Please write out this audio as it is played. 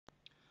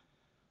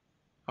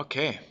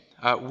Okay,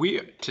 we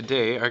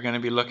today are going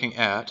to be looking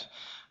at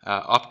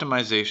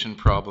optimization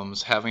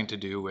problems having to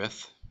do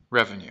with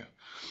revenue.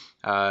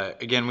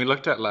 Again, we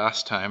looked at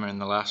last time, or in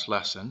the last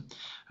lesson,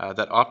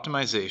 that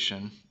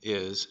optimization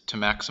is to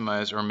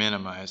maximize or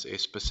minimize a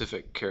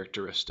specific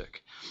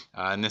characteristic.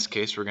 In this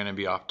case, we're going to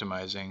be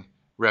optimizing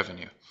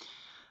revenue.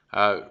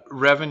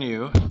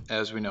 Revenue,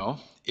 as we know,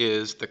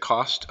 is the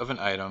cost of an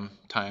item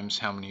times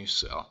how many you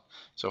sell.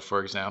 So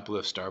for example,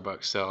 if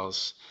Starbucks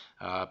sells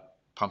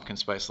pumpkin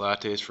spice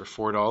lattes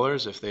for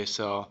 $4, if they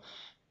sell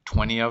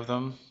 20 of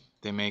them,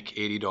 they make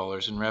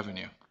 $80 in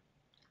revenue.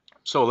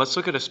 So let's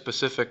look at a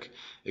specific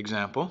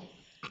example.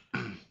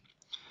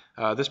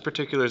 This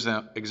particular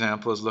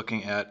example is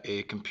looking at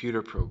a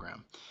computer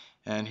program.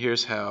 And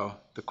here's how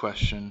the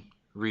question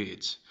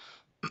reads.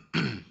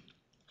 It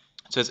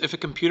says, if a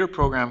computer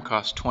program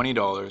costs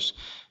 $20,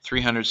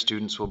 300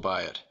 students will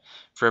buy it.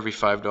 For every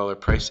 $5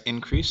 price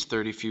increase,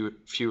 30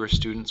 fewer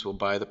students will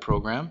buy the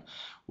program.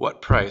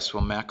 What price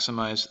will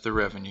maximize the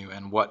revenue,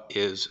 and what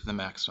is the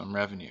maximum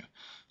revenue?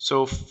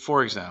 So,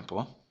 for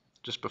example,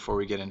 just before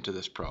we get into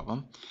this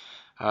problem,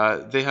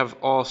 they have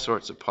all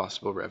sorts of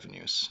possible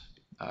revenues.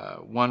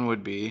 One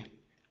would be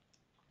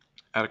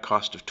at a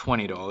cost of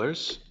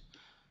 $20.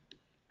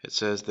 It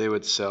says they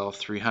would sell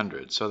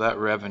 300. So that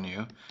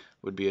revenue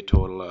would be a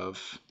total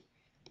of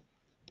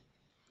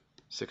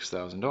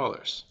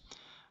 $6,000.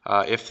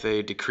 If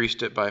they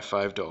decreased it by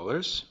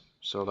 $5,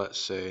 so let's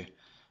say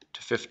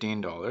to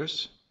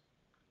 $15,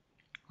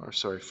 or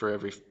sorry, for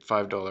every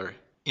 $5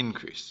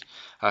 increase.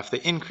 If they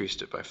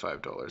increased it by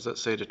 $5,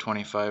 let's say to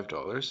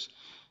 $25,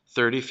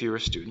 30 fewer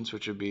students,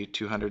 which would be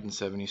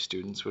 270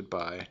 students, would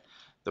buy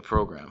the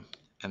program,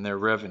 and their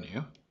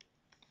revenue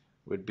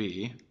would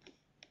be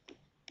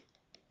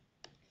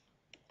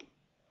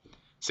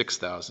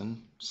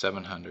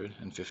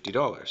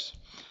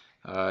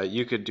 $6,750.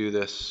 You could do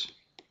this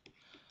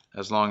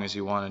as long as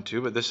you wanted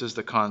to, but this is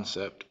the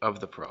concept of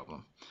the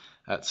problem.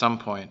 At some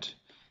point,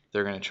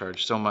 they're going to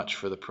charge so much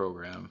for the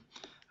program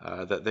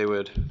that they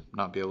would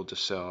not be able to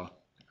sell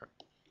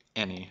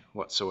any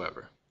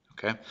whatsoever.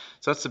 Okay,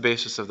 so that's the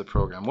basis of the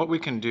program. What we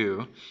can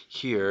do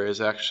here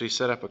is actually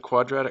set up a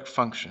quadratic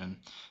function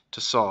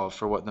to solve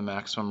for what the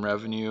maximum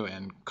revenue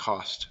and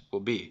cost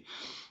will be.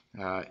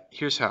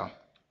 Here's how.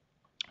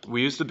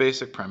 We use the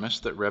basic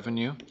premise that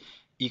revenue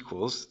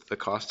equals the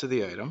cost of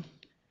the item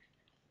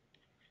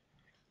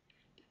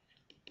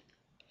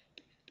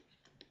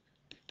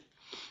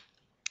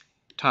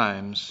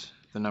times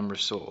the number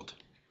sold.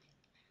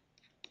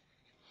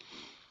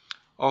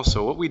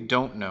 Also, what we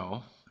don't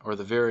know, or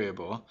the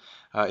variable,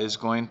 is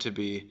going to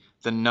be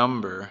the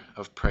number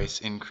of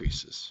price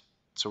increases.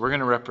 So we're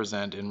going to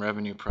represent in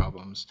revenue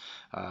problems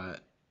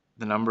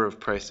the number of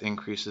price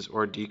increases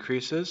or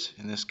decreases,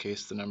 in this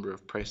case the number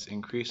of price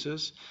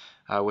increases,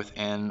 with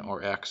n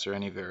or x or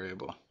any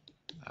variable.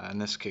 In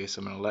this case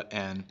I'm going to let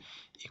n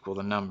equal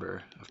the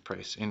number of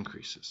price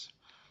increases.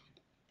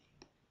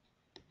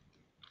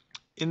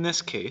 In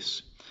this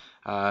case,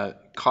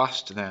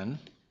 cost then,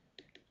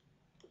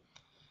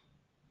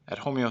 at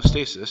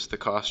homeostasis the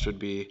cost would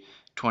be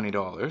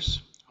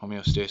 $20,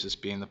 homeostasis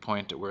being the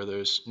point at where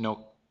there's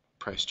no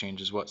price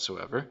changes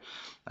whatsoever.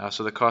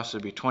 So the cost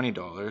would be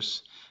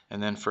 $20,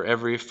 and then for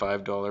every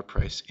 $5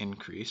 price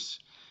increase,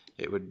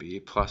 it would be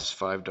plus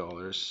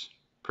 $5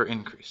 per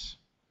increase.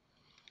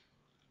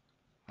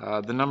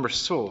 The number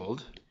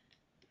sold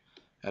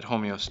at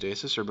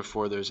homeostasis, or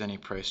before there's any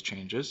price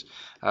changes,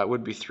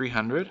 would be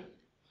 300,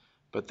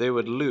 but they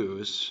would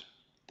lose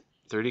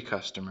 30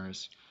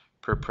 customers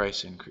per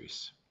price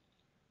increase.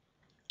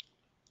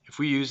 If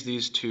we use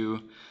these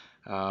two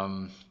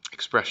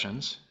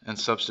expressions and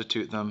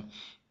substitute them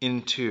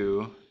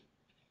into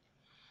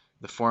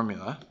the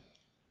formula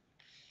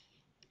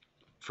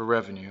for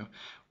revenue,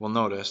 we'll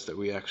notice that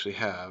we actually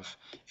have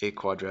a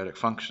quadratic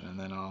function, and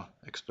then I'll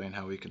explain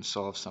how we can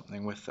solve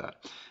something with that.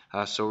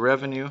 So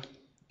revenue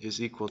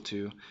is equal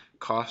to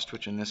cost,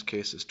 which in this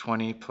case is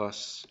 20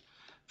 plus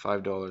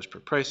 $5 per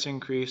price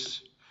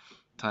increase,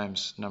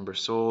 times number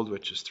sold,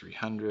 which is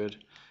 300,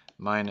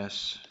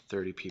 minus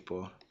 30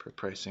 people per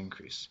price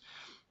increase.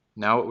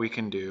 Now what we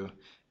can do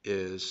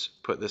is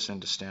put this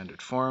into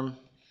standard form,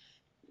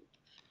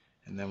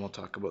 and then we'll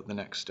talk about the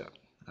next step.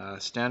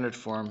 Standard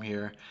form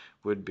here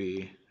would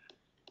be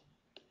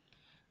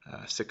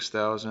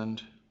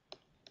 6,000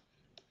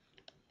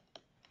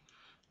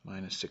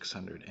 minus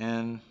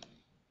 600n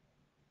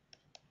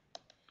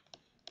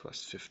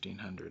plus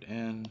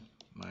 1500n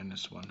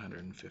minus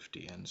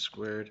 150n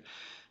squared.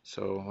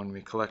 So when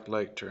we collect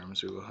like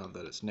terms, we will have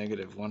that it's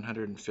negative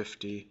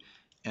 150n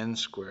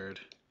squared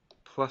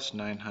plus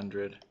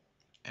 900n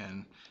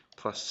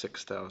plus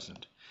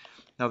 6,000.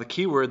 Now the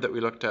key word that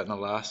we looked at in the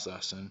last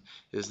lesson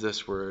is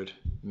this word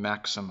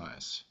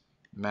maximize,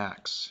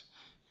 max,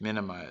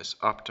 minimize,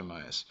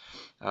 optimize.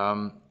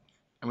 And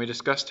we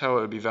discussed how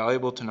it would be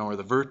valuable to know where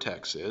the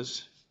vertex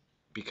is,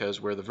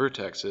 because where the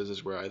vertex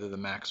is where either the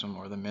maximum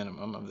or the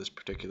minimum of this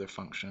particular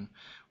function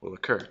will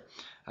occur.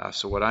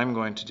 So what I'm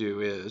going to do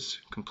is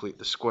complete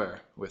the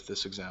square with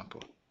this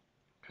example.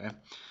 Okay.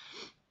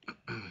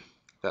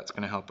 That's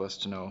going to help us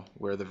to know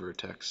where the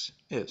vertex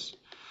is.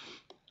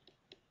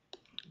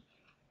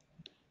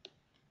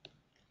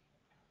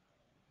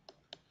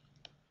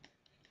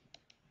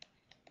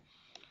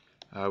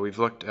 We've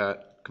looked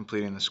at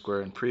completing the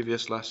square in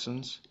previous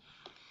lessons.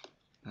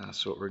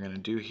 So what we're going to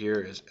do here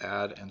is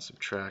add and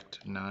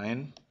subtract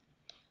 9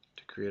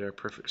 to create our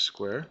perfect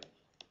square.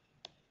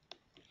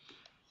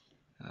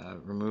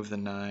 Remove the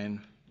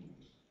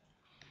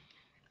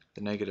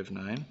negative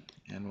 9,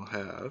 and we'll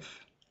have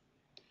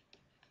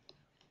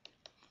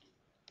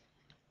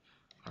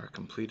our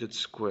completed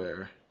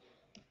square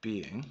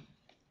being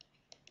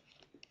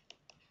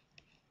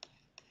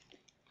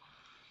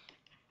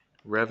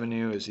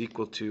revenue is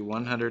equal to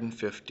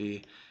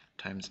 150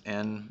 times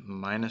n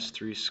minus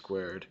 3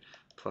 squared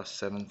plus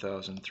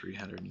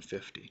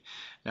 7,350.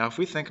 Now if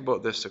we think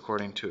about this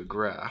according to a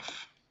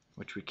graph,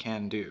 which we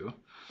can do,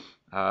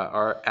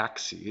 our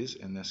axes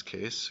in this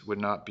case would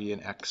not be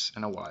an x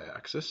and a y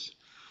axis.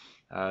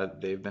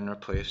 They've been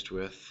replaced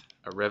with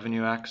a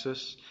revenue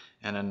axis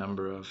and a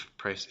number of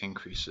price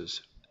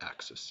increases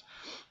axis.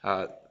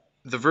 The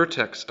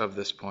vertex of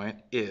this point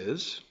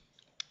is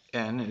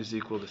n is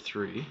equal to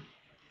 3.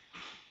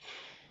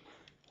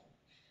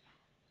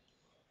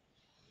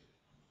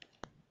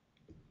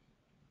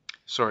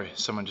 Sorry,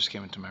 someone just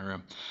came into my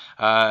room.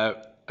 I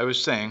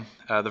was saying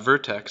the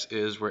vertex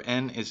is where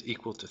n is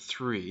equal to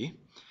 3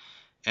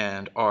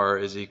 and r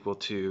is equal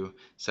to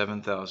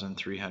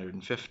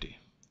 7,350.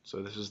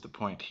 So this is the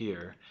point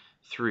here,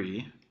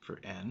 3 for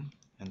n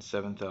and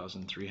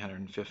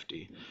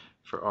 7,350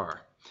 for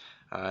r.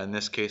 In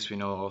this case, we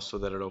know also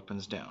that it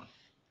opens down.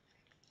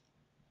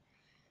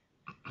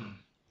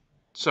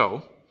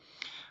 So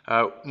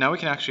now we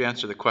can actually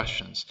answer the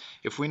questions.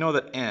 If we know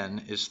that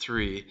n is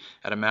 3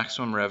 at a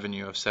maximum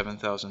revenue of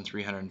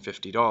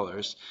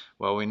 $7,350,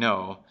 well, we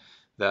know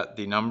that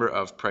the number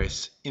of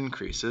price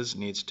increases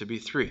needs to be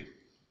 3.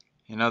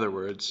 In other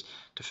words,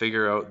 to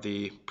figure out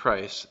the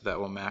price that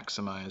will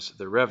maximize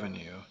the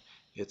revenue,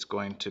 it's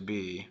going to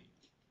be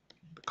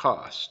the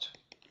cost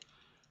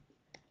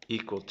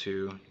equal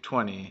to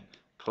 20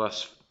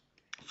 plus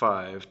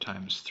 5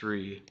 times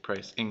 3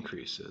 price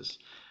increases,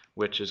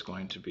 which is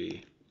going to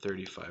be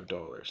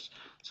 $35.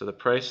 So the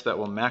price that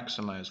will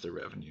maximize the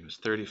revenue is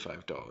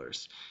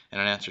 $35.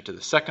 And in answer to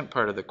the second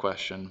part of the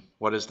question,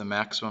 what is the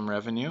maximum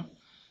revenue?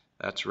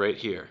 That's right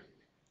here,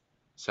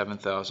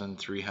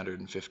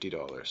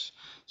 $7,350.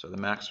 So the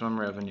maximum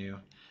revenue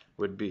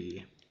would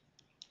be,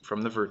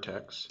 from the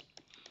vertex,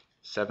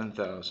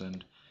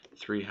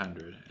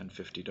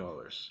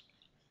 $7,350.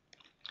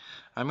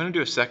 I'm going to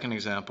do a second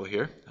example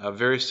here,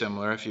 very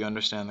similar. If you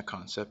understand the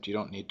concept, you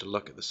don't need to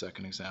look at the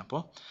second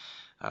example.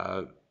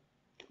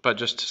 But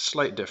just a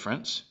slight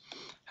difference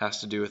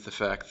has to do with the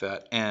fact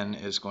that n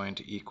is going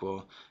to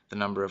equal the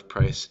number of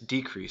price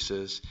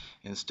decreases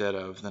instead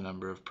of the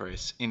number of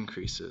price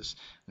increases.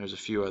 There's a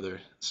few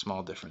other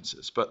small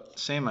differences, but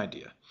same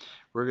idea.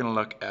 We're going to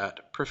look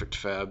at Perfect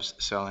Fabs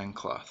selling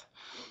cloth.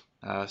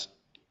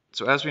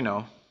 So as we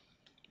know,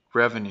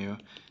 revenue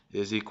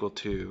is equal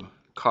to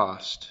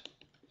cost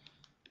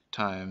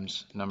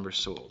times number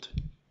sold.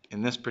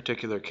 In this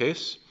particular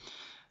case,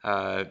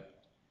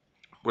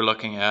 we're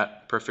looking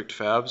at Perfect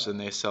Fabs, and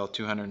they sell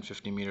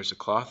 250 meters of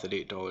cloth at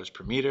 $8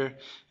 per meter,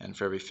 and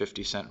for every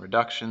 50-cent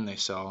reduction they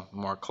sell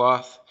more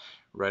cloth.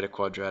 Write a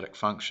quadratic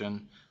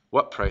function.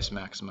 What price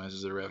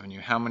maximizes the revenue?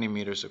 How many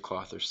meters of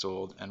cloth are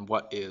sold? And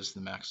what is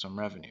the maximum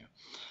revenue?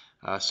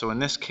 So in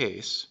this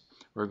case,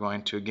 we're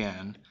going to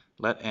again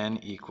let n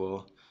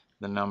equal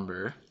the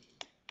number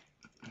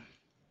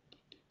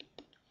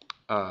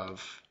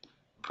of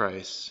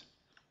price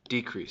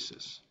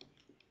decreases.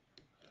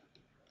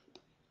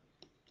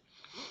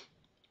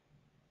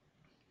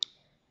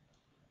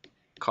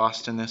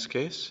 Cost in this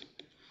case,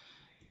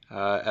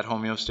 at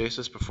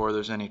homeostasis, before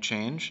there's any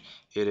change,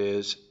 it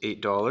is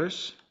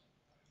 $8.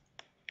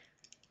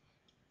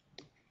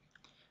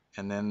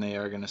 And then they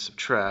are going to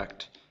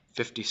subtract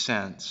 50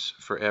 cents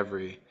for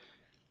every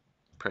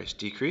price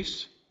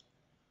decrease.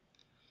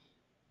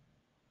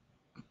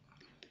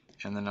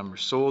 And the number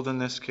sold in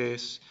this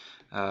case,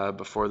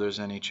 before there's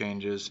any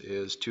changes,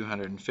 is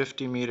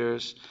 250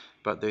 meters,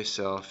 but they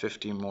sell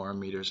 50 more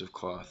meters of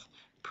cloth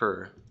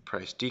per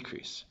price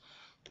decrease.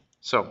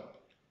 So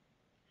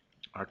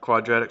our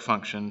quadratic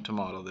function to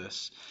model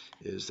this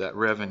is that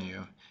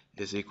revenue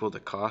is equal to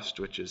cost,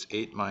 which is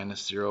 8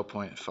 minus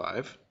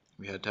 0.5.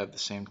 We had to have the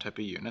same type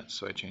of unit,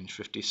 so I changed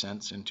 50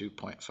 cents into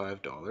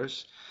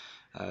 $0.5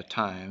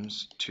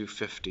 times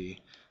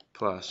 250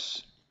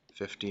 plus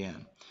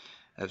 50n.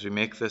 As we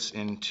make this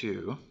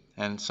into,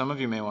 and some of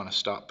you may want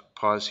to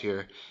pause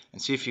here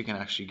and see if you can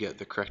actually get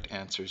the correct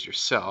answers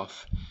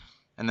yourself,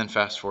 and then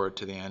fast forward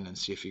to the end and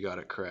see if you got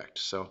it correct.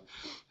 So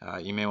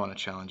you may want to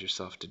challenge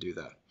yourself to do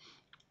that.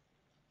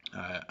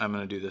 I'm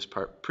going to do this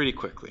part pretty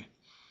quickly.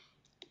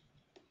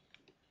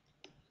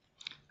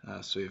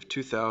 So we have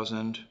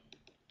 2,000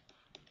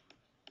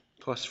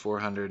 plus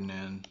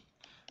 400n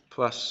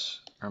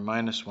plus or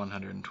minus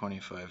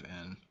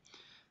 125n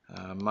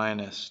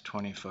minus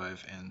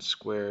 25n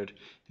squared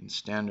in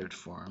standard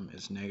form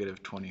is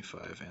negative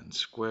 25n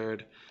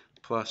squared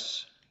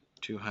plus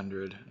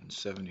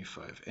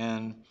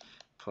 275n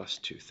plus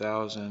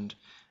 2000,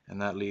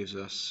 and that leaves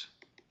us,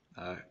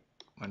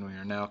 when we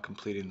are now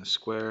completing the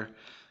square,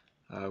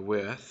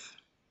 with,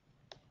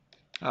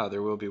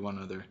 there will be one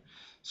other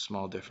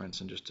small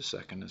difference in just a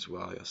second as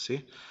well, you'll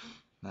see.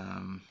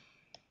 And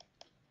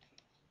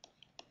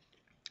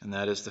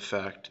that is the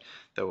fact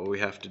that what we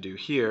have to do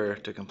here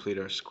to complete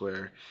our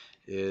square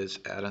is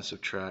add and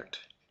subtract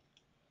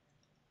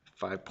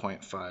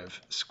 5.5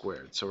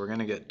 squared. So we're going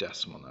to get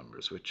decimal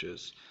numbers, which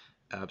is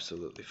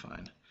absolutely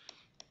fine.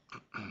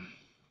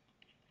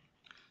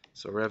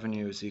 So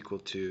revenue is equal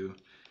to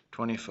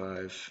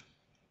 25.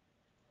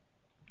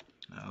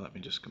 Now let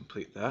me just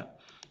complete that.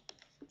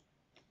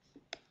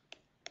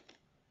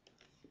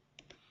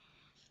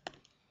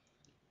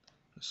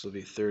 This will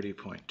be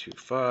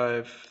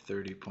 30.25,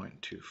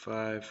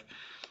 30.25.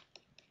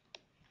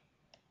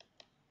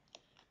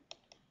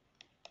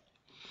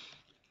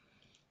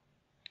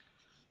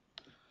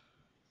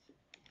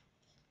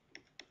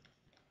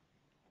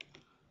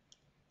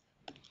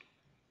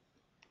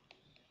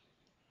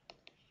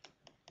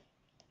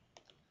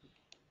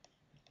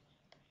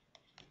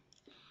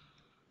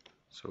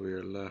 So we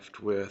are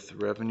left with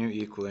revenue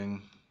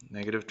equaling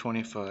negative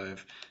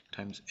 25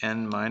 times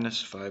n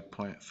minus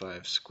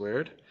 5.5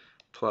 squared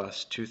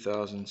plus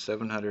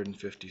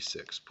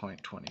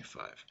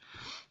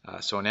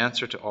 2,756.25. So in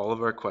answer to all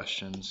of our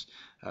questions,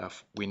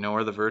 we know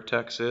where the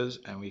vertex is,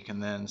 and we can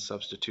then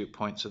substitute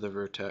points of the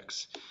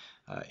vertex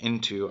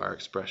into our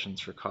expressions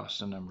for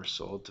cost and numbers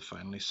sold to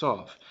finally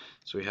solve.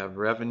 So we have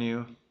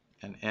revenue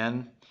and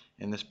n.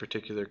 In this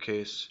particular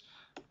case,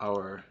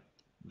 our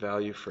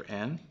value for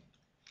n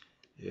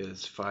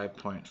is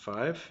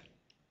 5.5,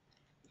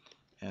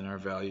 and our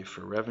value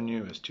for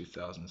revenue is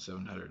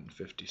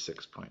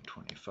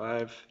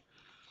 2,756.25,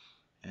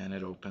 and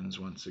it opens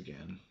once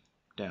again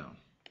down.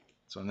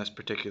 So in this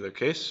particular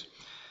case,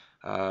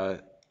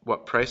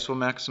 what price will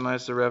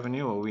maximize the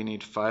revenue? Well, we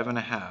need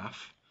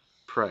 5.5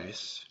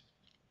 price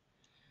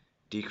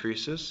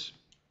decreases,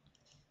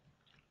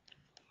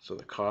 so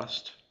the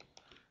cost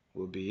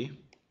will be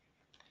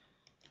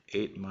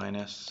 8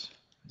 minus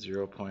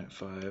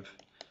 0.5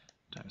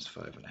 times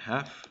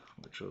 5.5,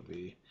 which will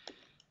be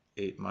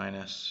 8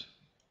 minus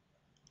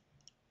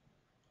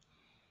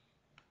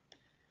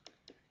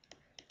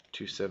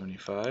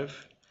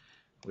 275,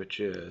 which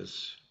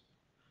is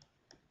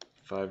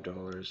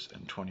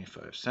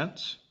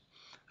 $5.25.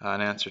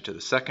 An answer to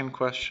the second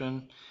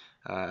question,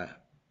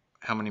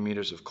 how many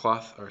meters of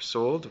cloth are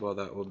sold? Well,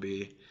 that will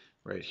be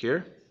right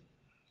here.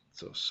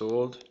 So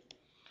sold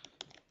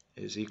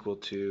is equal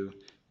to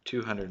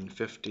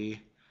 250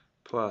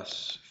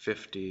 plus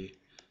 50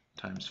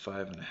 times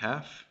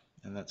 5.5,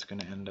 and that's going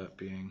to end up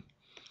being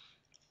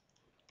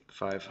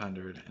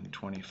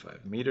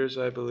 525 meters,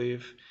 I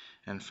believe.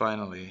 And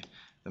finally,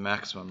 the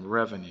maximum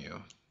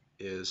revenue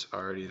is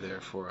already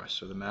there for us.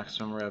 So the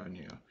maximum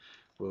revenue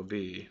will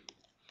be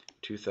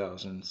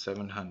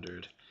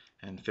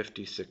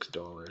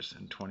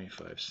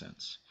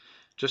 $2,756.25.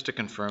 Just to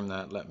confirm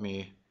that, let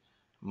me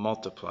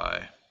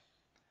multiply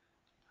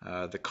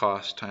the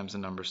cost times the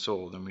number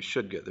sold, and we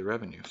should get the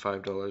revenue.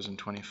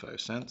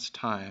 $5.25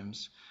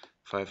 times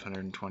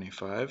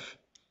 525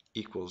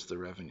 equals the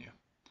revenue.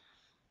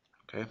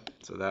 Okay,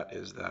 so that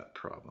is that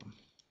problem.